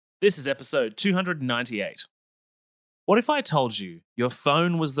This is episode 298. What if I told you your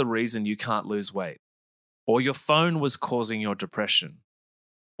phone was the reason you can't lose weight? Or your phone was causing your depression?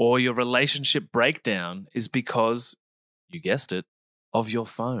 Or your relationship breakdown is because, you guessed it, of your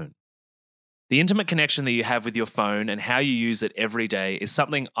phone? The intimate connection that you have with your phone and how you use it every day is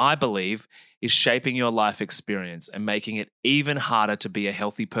something I believe is shaping your life experience and making it even harder to be a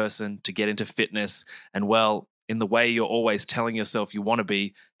healthy person, to get into fitness, and well, in the way you're always telling yourself you want to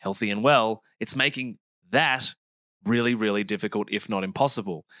be healthy and well, it's making that really, really difficult, if not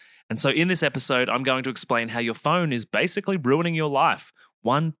impossible. And so in this episode, I'm going to explain how your phone is basically ruining your life,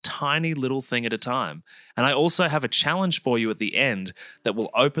 one tiny little thing at a time. And I also have a challenge for you at the end that will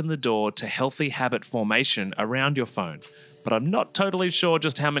open the door to healthy habit formation around your phone. But I'm not totally sure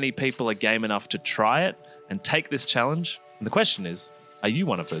just how many people are game enough to try it and take this challenge. And the question is, are you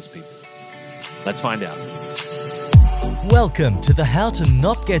one of those people? Let's find out. Welcome to the How to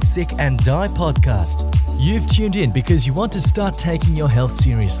Not Get Sick and Die podcast. You've tuned in because you want to start taking your health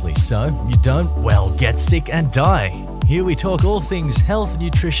seriously so you don't, well, get sick and die. Here we talk all things health,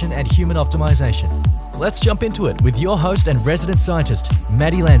 nutrition, and human optimization. Let's jump into it with your host and resident scientist,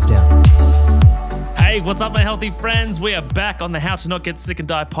 Maddie Lansdowne. Hey, what's up, my healthy friends? We are back on the How to Not Get Sick and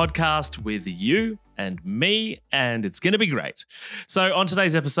Die podcast with you and me, and it's going to be great. So on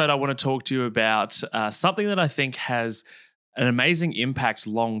today's episode, I want to talk to you about something that I think has an amazing impact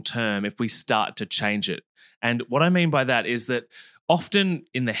long-term if we start to change it. And what I mean by that is that often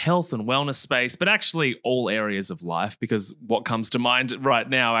in the health and wellness space, but actually all areas of life, because what comes to mind right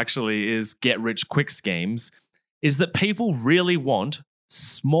now actually is get-rich-quick schemes, is that people really want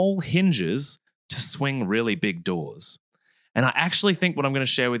small hinges to swing really big doors. And I actually think what I'm going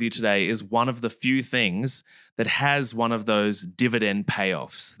to share with you today is one of the few things that has one of those dividend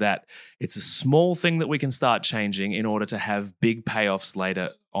payoffs, that it's a small thing that we can start changing in order to have big payoffs later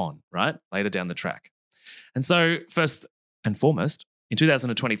on, right? Later down the track. And so first and foremost, in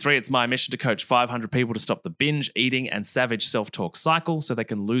 2023, it's my mission to coach 500 people to stop the binge eating and savage self-talk cycle so they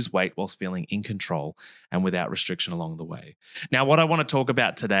can lose weight whilst feeling in control and without restriction along the way. Now, what I want to talk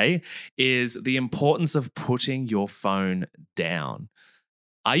about today is the importance of putting your phone down.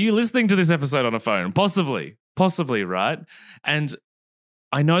 Are you listening to this episode on a phone? Possibly, right? And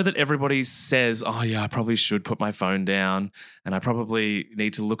I know that everybody says, oh yeah, I probably should put my phone down and I probably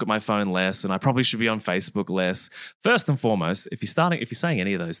need to look at my phone less and I probably should be on Facebook less. First and foremost, if you're saying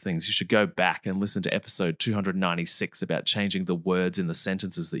any of those things, you should go back and listen to episode 296 about changing the words in the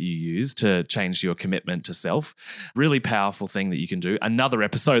sentences that you use to change your commitment to self. Really powerful thing that you can do. Another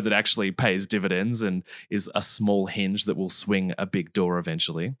episode that actually pays dividends and is a small hinge that will swing a big door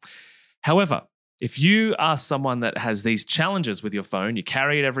eventually. However, if you are someone that has these challenges with your phone, you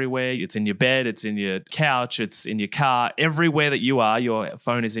carry it everywhere, it's in your bed, it's in your couch, it's in your car, everywhere that you are, your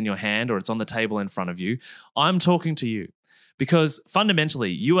phone is in your hand or it's on the table in front of you, I'm talking to you because fundamentally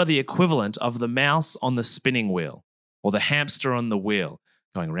you are the equivalent of the mouse on the spinning wheel or the hamster on the wheel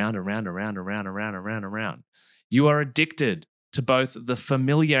going round and round and round and round and round and round and round. You are addicted to both the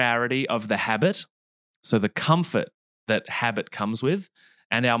familiarity of the habit, so the comfort that habit comes with,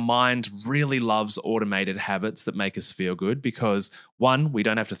 and our mind really loves automated habits that make us feel good because, one, we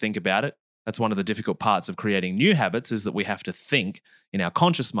don't have to think about it. That's one of the difficult parts of creating new habits is that we have to think in our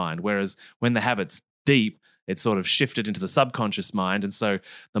conscious mind, whereas when the habit's deep, it's sort of shifted into the subconscious mind. And so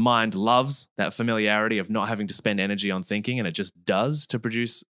the mind loves that familiarity of not having to spend energy on thinking, and it just does to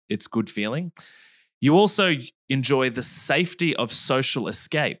produce its good feeling. You also enjoy the safety of social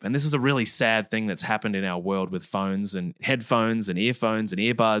escape. And this is a really sad thing that's happened in our world with phones and headphones and earphones and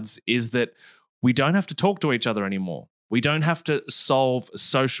earbuds is that we don't have to talk to each other anymore. We don't have to solve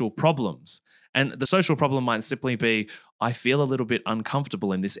social problems. And the social problem might simply be, I feel a little bit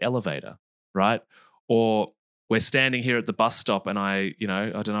uncomfortable in this elevator, right? Or we're standing here at the bus stop and I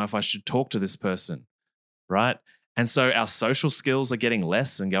don't know if I should talk to this person, right? And so our social skills are getting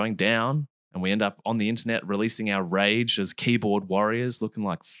less and going down. And we end up on the internet releasing our rage as keyboard warriors looking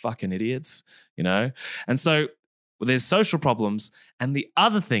like fucking idiots, And so there's social problems. And the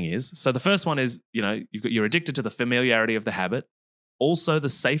other thing is, so the first one is, you're addicted to the familiarity of the habit. Also the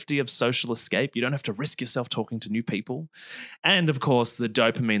safety of social escape. You don't have to risk yourself talking to new people. And of course, the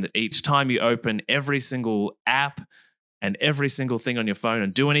dopamine that each time you open every single app and every single thing on your phone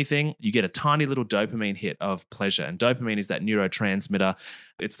and do anything, you get a tiny little dopamine hit of pleasure. And dopamine is that neurotransmitter.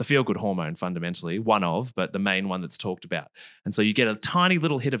 It's the feel-good hormone fundamentally, one of, but the main one that's talked about. And so you get a tiny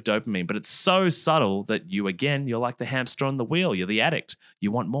little hit of dopamine, but it's so subtle that you're like the hamster on the wheel. You're the addict. You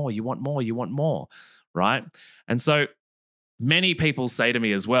want more, you want more, you want more, right? And so many people say to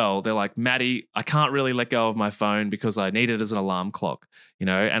me as well, they're like, Maddie, I can't really let go of my phone because I need it as an alarm clock, and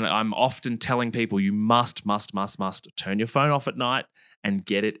I'm often telling people you must turn your phone off at night and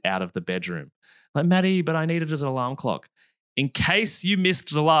get it out of the bedroom. Like, Maddie, but I need it as an alarm clock. In case you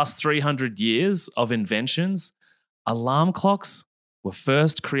missed the last 300 years of inventions, alarm clocks were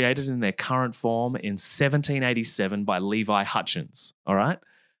first created in their current form in 1787 by Levi Hutchins, all right?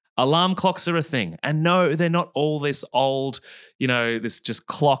 Alarm clocks are a thing. And no, they're not all this old, this just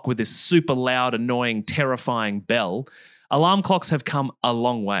clock with this super loud, annoying, terrifying bell. Alarm clocks have come a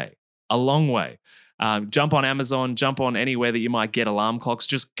long way, a long way. Jump on Amazon, jump on anywhere that you might get alarm clocks,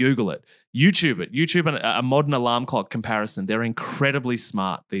 just Google it. YouTube a modern alarm clock comparison. They're incredibly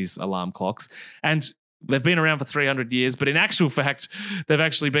smart, these alarm clocks. And they've been around for 300 years, but in actual fact, they've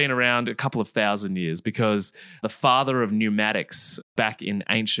actually been around a couple of thousand years because the father of pneumatics back in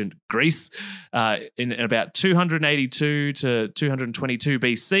ancient Greece in about 282 to 222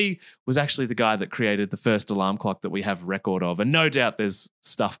 BC was actually the guy that created the first alarm clock that we have record of. And no doubt there's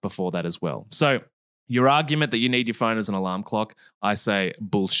stuff before that as well. So your argument that you need your phone as an alarm clock, I say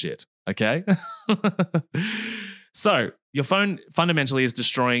bullshit, okay? So your phone fundamentally is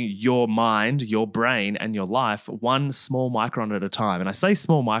destroying your mind, your brain, and your life one small micron at a time. And I say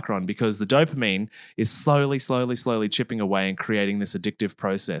small micron because the dopamine is slowly chipping away and creating this addictive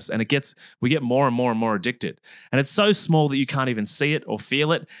process. And we get more and more addicted. And it's so small that you can't even see it or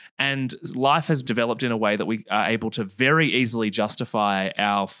feel it. And life has developed in a way that we are able to very easily justify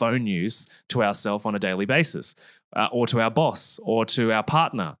our phone use to ourselves on a daily basis. Or to our boss, or to our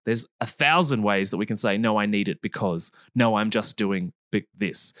partner. There's 1,000 ways that we can say, no, I need it because, no, I'm just doing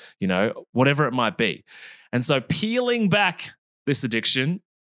this, whatever it might be. And so peeling back this addiction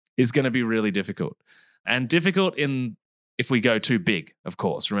is going to be really difficult. And difficult if we go too big, of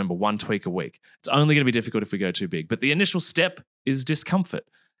course. Remember, 1 tweak a week. It's only going to be difficult if we go too big. But the initial step is discomfort.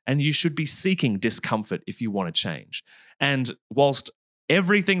 And you should be seeking discomfort if you want to change. And whilst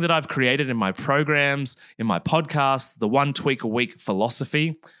everything that I've created in my programs, in my podcast, the 1 tweak a week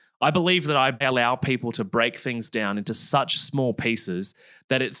philosophy, I believe that I allow people to break things down into such small pieces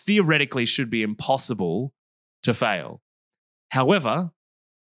that it theoretically should be impossible to fail. However,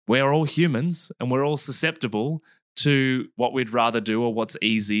 we're all humans and we're all susceptible to what we'd rather do or what's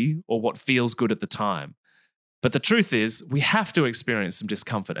easy or what feels good at the time. But the truth is, we have to experience some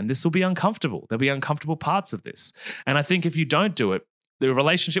discomfort, and this will be uncomfortable. There'll be uncomfortable parts of this. And I think if you don't do it, the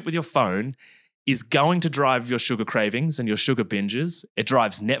relationship with your phone is going to drive your sugar cravings and your sugar binges. It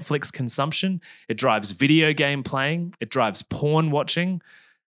drives Netflix consumption. It drives video game playing. It drives porn watching.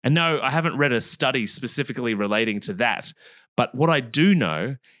 And no, I haven't read a study specifically relating to that. But what I do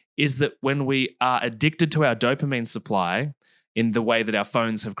know is that when we are addicted to our dopamine supply in the way that our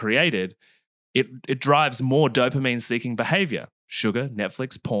phones have created, it drives more dopamine-seeking behavior. Sugar,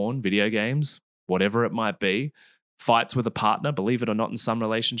 Netflix, porn, video games, whatever it might be. Fights with a partner, believe it or not, in some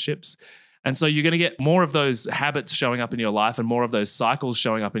relationships. And so you're going to get more of those habits showing up in your life and more of those cycles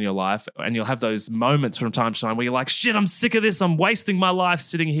showing up in your life. And you'll have those moments from time to time where you're like, shit, I'm sick of this. I'm wasting my life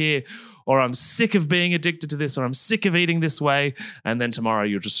sitting here. Or I'm sick of being addicted to this. Or I'm sick of eating this way. And then tomorrow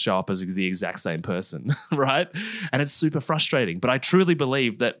you'll just show up as the exact same person, right? And it's super frustrating. But I truly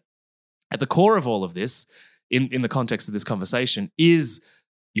believe that at the core of all of this, in the context of this conversation, is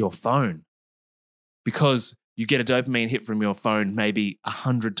your phone. Because you get a dopamine hit from your phone maybe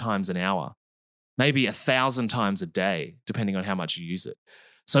 100 times an hour, maybe 1,000 times a day, depending on how much you use it.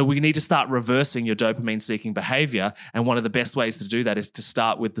 So we need to start reversing your dopamine-seeking behavior. And one of the best ways to do that is to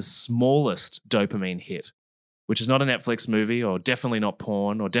start with the smallest dopamine hit, which is not a Netflix movie or definitely not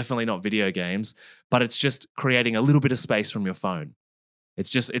porn or definitely not video games, but it's just creating a little bit of space from your phone.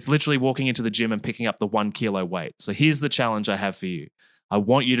 It's literally walking into the gym and picking up the 1 kilo weight. So here's the challenge I have for you. I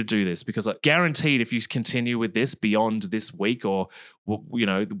want you to do this because I guaranteed if you continue with this beyond this week or,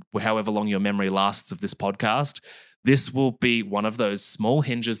 however long your memory lasts of this podcast, this will be one of those small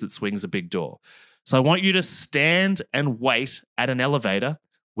hinges that swings a big door. So I want you to stand and wait at an elevator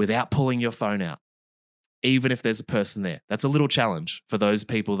without pulling your phone out, even if there's a person there. That's a little challenge for those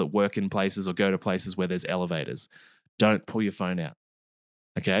people that work in places or go to places where there's elevators. Don't pull your phone out,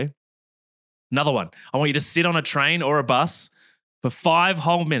 okay? Another one. I want you to sit on a train or a bus for 5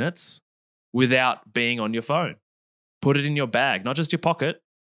 whole minutes without being on your phone. Put it in your bag, not just your pocket.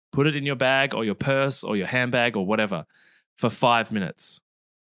 Put it in your bag or your purse or your handbag or whatever for 5 minutes.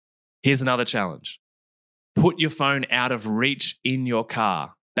 Here's another challenge. Put your phone out of reach in your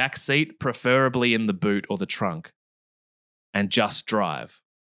car, back seat, preferably in the boot or the trunk, and just drive.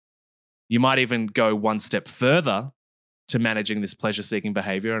 You might even go one step further to managing this pleasure-seeking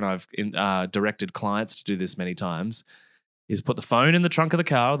behavior, and I've directed clients to do this many times, is put the phone in the trunk of the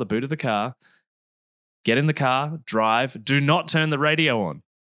car or the boot of the car, get in the car, drive, do not turn the radio on.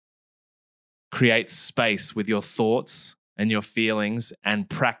 Create space with your thoughts and your feelings and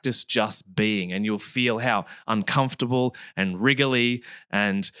practice just being. And you'll feel how uncomfortable and wriggly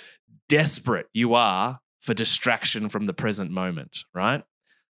and desperate you are for distraction from the present moment, right?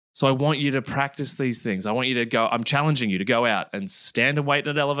 So I want you to practice these things. I want you to go, I'm challenging you to go out and stand and wait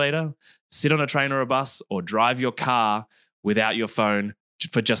in an elevator, sit on a train or a bus, or drive your car without your phone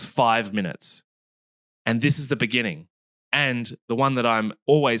for just 5 minutes. And this is the beginning. And the one that I'm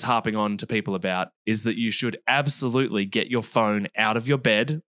always harping on to people about is that you should absolutely get your phone out of your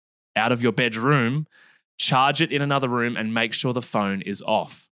bed, out of your bedroom, charge it in another room, and make sure the phone is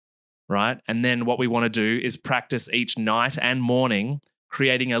off, right? And then what we want to do is practice each night and morning,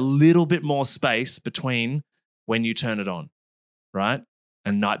 creating a little bit more space between when you turn it on, right?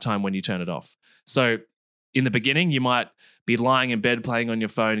 And nighttime when you turn it off. So in the beginning, you might be lying in bed playing on your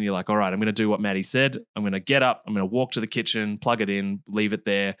phone and you're like, all right, I'm going to do what Maddie said. I'm going to get up. I'm going to walk to the kitchen, plug it in, leave it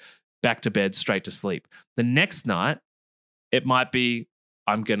there, back to bed, straight to sleep. The next night, it might be,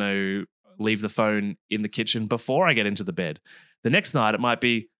 I'm going to leave the phone in the kitchen before I get into the bed. The next night, it might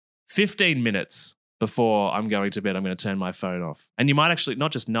be 15 minutes before I'm going to bed, I'm going to turn my phone off. And you might actually,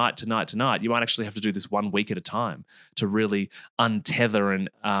 not just night to night to night, you might actually have to do this 1 week at a time to really untether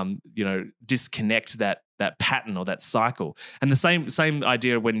and, disconnect that pattern or that cycle. And the same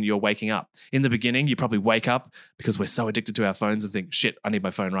idea when you're waking up. In the beginning, you probably wake up because we're so addicted to our phones and think, shit, I need my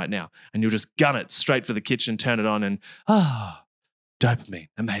phone right now. And you'll just gun it straight for the kitchen, turn it on and, dopamine,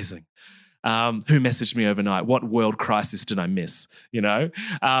 amazing. Who messaged me overnight? What world crisis did I miss?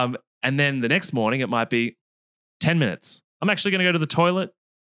 And then the next morning, it might be 10 minutes. I'm actually going to go to the toilet.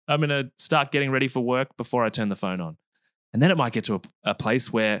 I'm going to start getting ready for work before I turn the phone on. And then it might get to a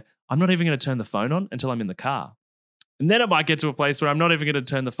place where I'm not even going to turn the phone on until I'm in the car. And then it might get to a place where I'm not even going to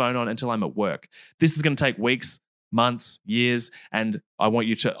turn the phone on until I'm at work. This is going to take weeks, months, years. And I want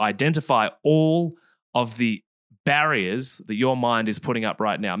you to identify all of the barriers that your mind is putting up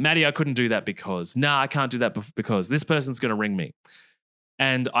right now. Maddie, I couldn't do that because. I can't do that because this person's going to ring me.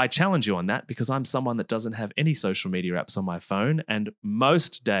 And I challenge you on that because I'm someone that doesn't have any social media apps on my phone. And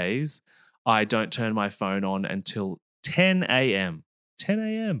most days, I don't turn my phone on until 10 a.m. 10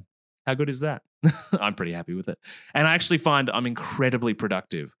 a.m. How good is that? I'm pretty happy with it. And I actually find I'm incredibly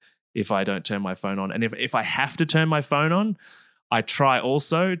productive if I don't turn my phone on. And if I have to turn my phone on, I try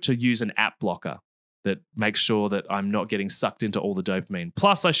also to use an app blocker that makes sure that I'm not getting sucked into all the dopamine.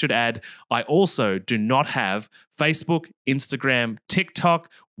 Plus, I should add, I also do not have Facebook, Instagram,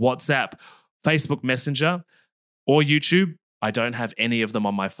 TikTok, WhatsApp, Facebook Messenger, or YouTube. I don't have any of them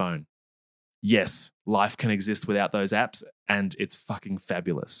on my phone. Yes, life can exist without those apps, and it's fucking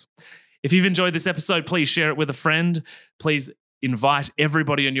fabulous. If you've enjoyed this episode, please share it with a friend. Please invite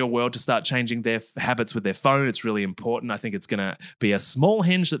everybody in your world to start changing their habits with their phone. It's really important. I think it's going to be a small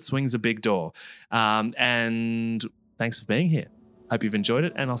hinge that swings a big door. And thanks for being here. Hope you've enjoyed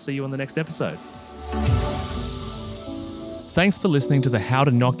it, and I'll see you on the next episode. Thanks for listening to the How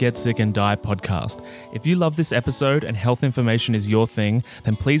to Not Get Sick and Die podcast. If you love this episode and health information is your thing,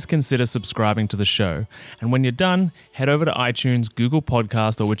 then please consider subscribing to the show. And when you're done, head over to iTunes, Google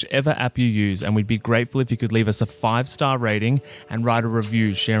Podcast, or whichever app you use, and we'd be grateful if you could leave us a 5-star rating and write a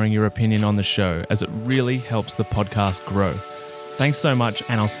review sharing your opinion on the show, as it really helps the podcast grow. Thanks so much,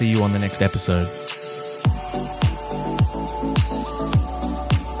 and I'll see you on the next episode.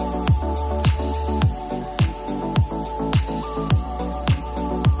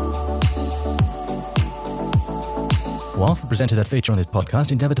 Whilst the presenter that feature on this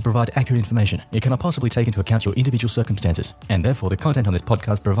podcast endeavour to provide accurate information, it cannot possibly take into account your individual circumstances, and therefore the content on this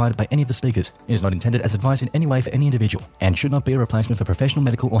podcast provided by any of the speakers is not intended as advice in any way for any individual, and should not be a replacement for professional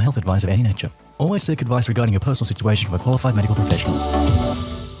medical or health advice of any nature. Always seek advice regarding your personal situation from a qualified medical professional.